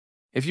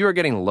If you are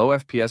getting low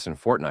FPS in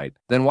Fortnite,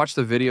 then watch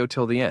the video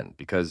till the end,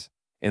 because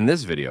in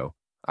this video,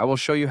 I will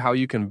show you how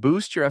you can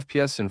boost your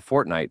FPS in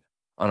Fortnite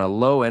on a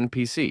low-end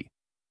PC.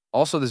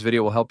 Also, this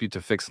video will help you to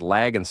fix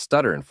lag and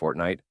stutter in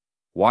Fortnite.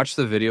 Watch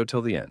the video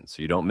till the end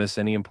so you don't miss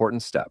any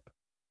important step.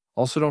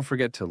 Also, don't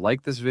forget to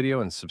like this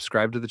video and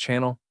subscribe to the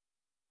channel.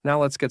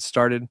 Now let's get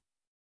started.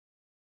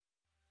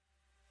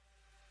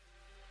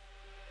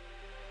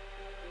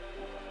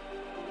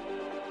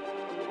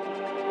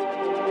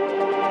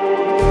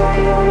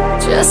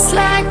 Just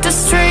like the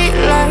street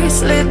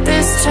lights lit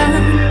this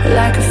town,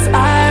 like a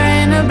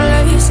fire in a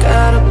blaze,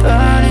 gotta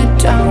burn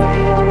it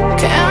down.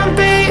 Can't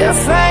be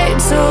afraid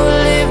to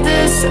leave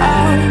this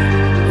out.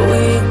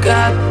 We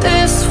got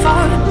this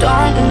far,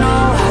 don't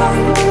know how.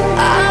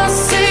 I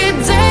see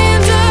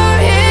danger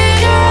in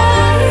your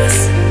eyes.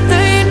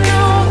 They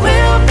know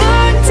we'll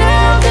burn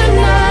down the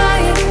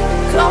night.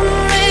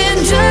 Coming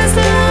just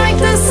like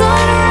the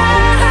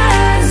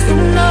sunrise. You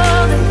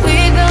know that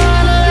we're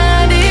gonna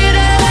let it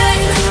out.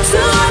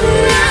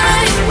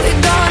 Tonight,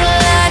 we're gonna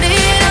let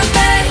it out,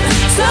 babe.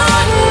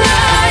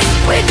 Tonight,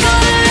 we're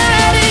gonna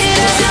let it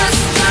out.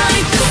 Just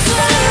like the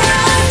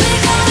sunrise,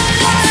 we're gonna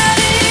let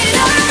it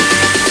out.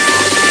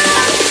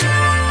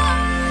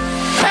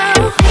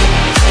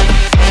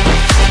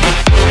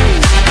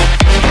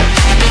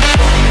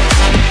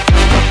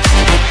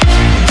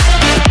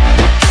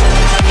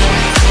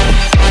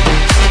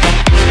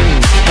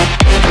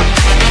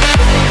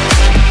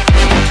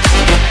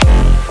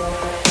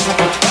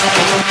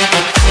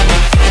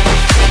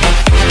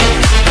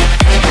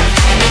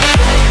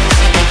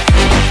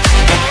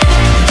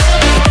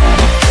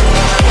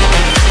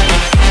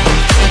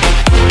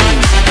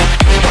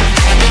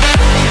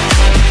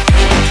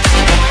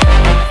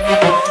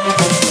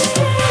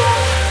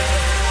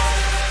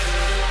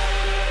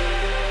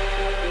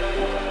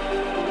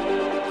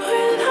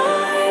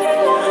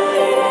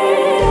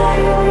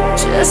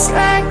 Just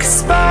like a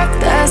spark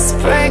that's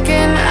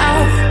breaking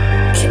out.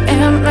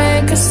 Can't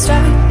make a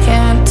stop,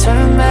 can't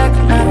turn back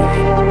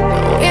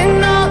now. We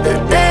know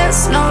that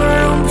there's no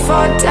room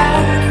for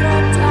doubt.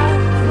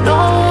 No,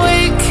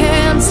 we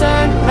can't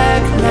turn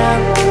back now.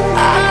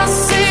 I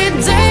see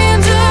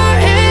danger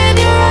in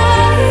your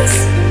eyes.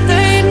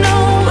 They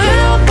know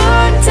we'll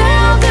burn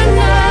down the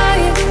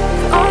night.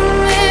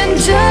 Coming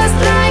just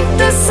like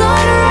the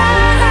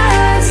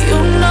sunrise. You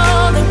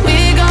know that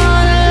we're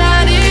gonna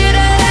let it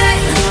out.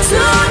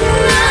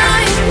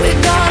 Tonight,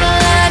 we're gonna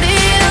let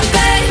it out,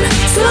 babe.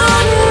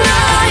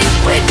 Tonight,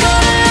 we're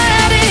gonna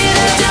let it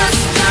out.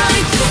 Just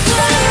like the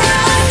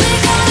sunrise,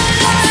 we're gonna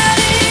let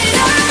it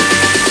out.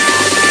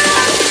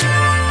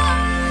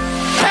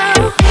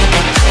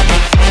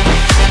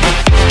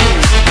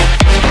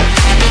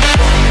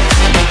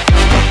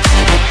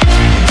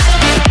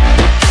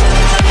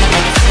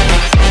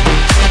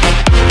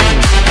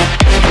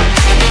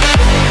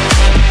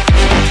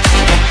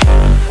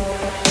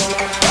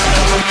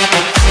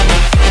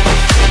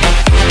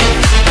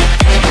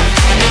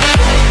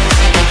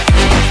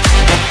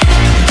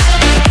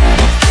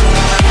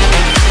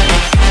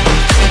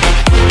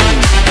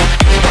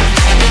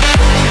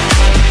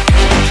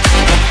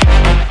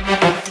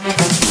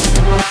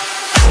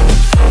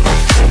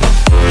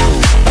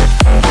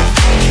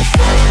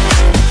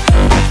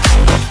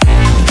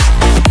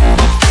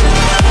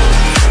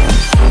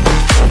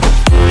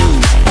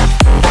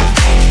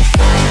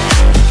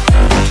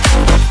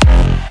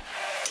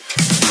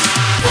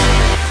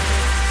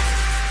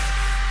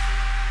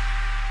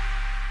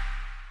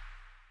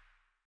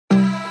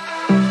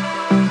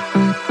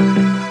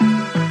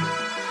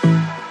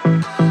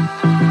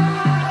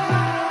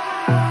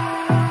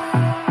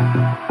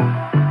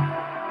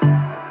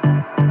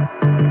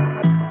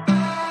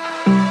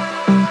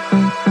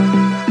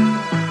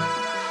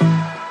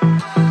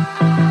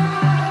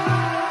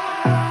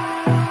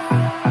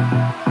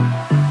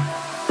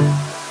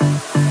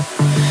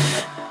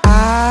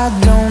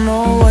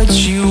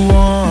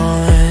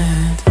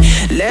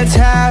 Let's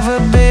have a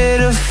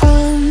bit of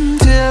fun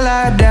till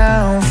I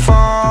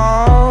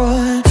downfall.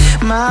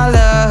 My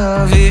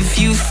love, if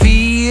you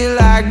feel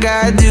like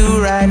I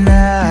do right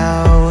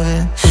now,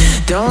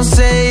 don't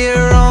say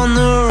you're on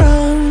the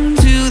run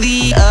to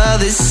the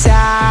other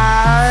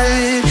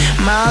side,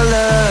 my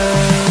love.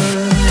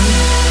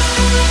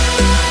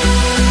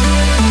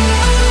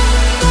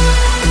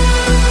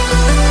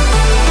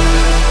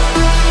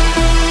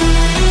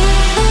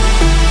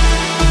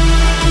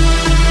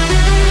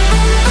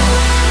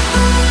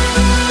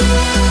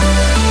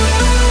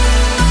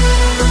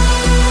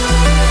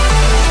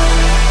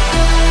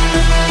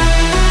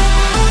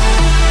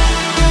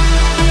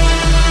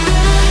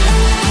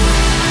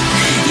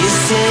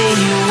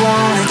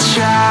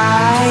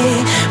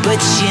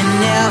 But you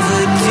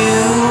never do.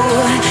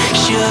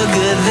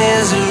 Sugar,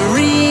 there's a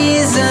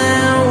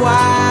reason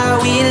why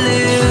we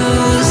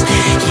lose.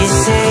 You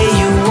say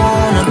you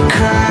wanna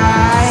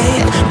cry,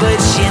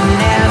 but you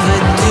never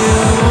do.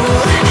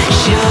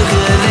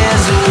 Sugar,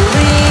 there's a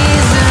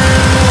reason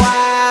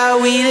why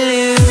we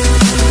lose.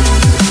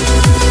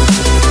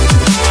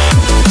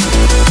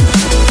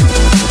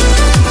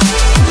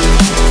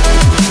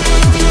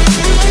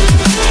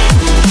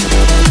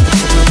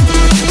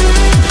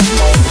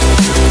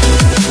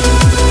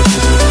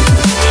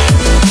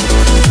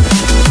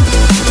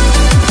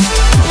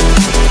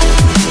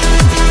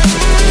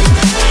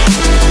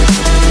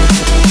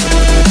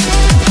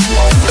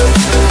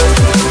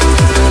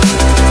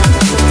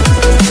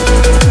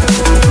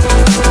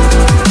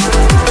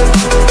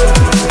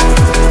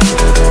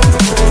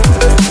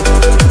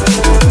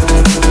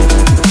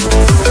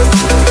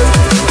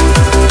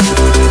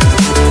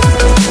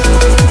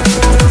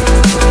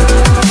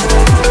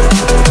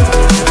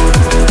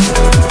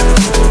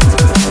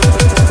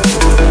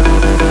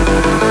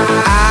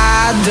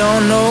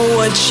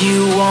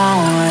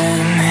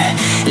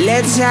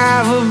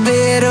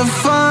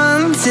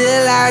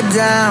 till our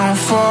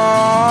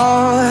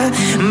downfall.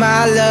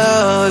 My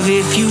love,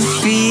 if you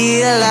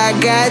feel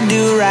like I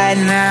do right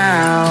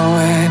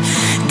now,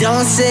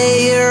 don't say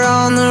you're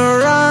on the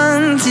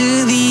run to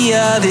the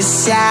other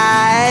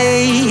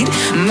side.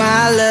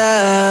 My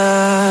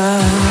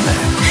love,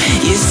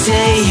 you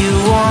say you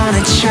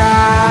wanna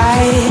try,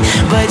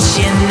 but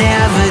you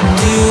never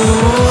do.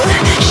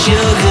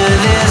 Sugar,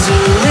 there's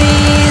a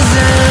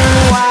reason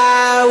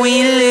why we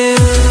lose.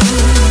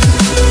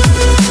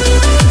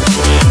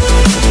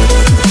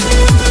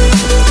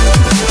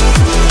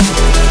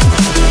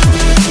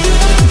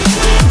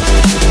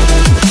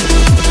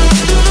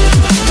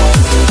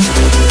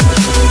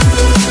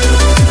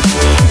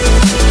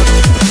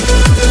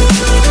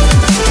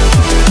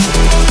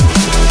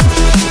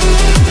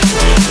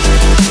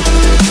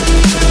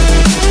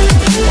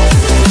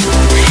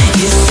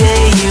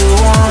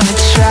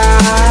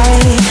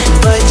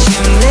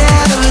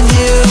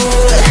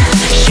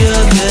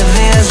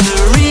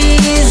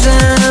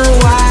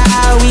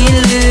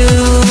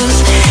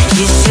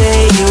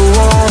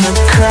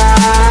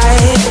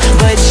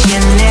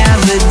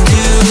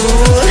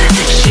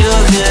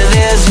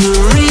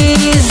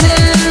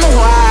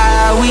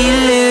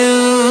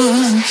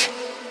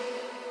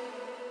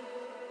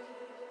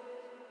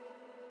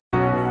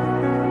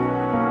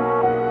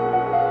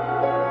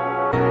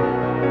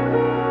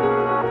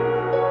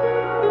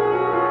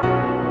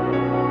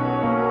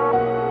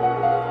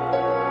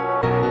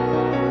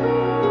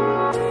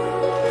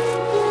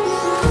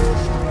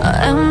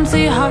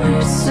 Empty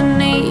hearts and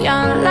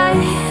neon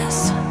lights,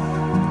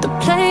 they're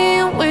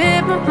playing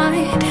with my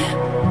mind.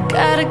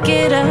 Gotta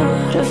get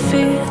out of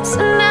here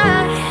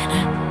tonight.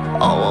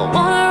 Oh, I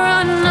want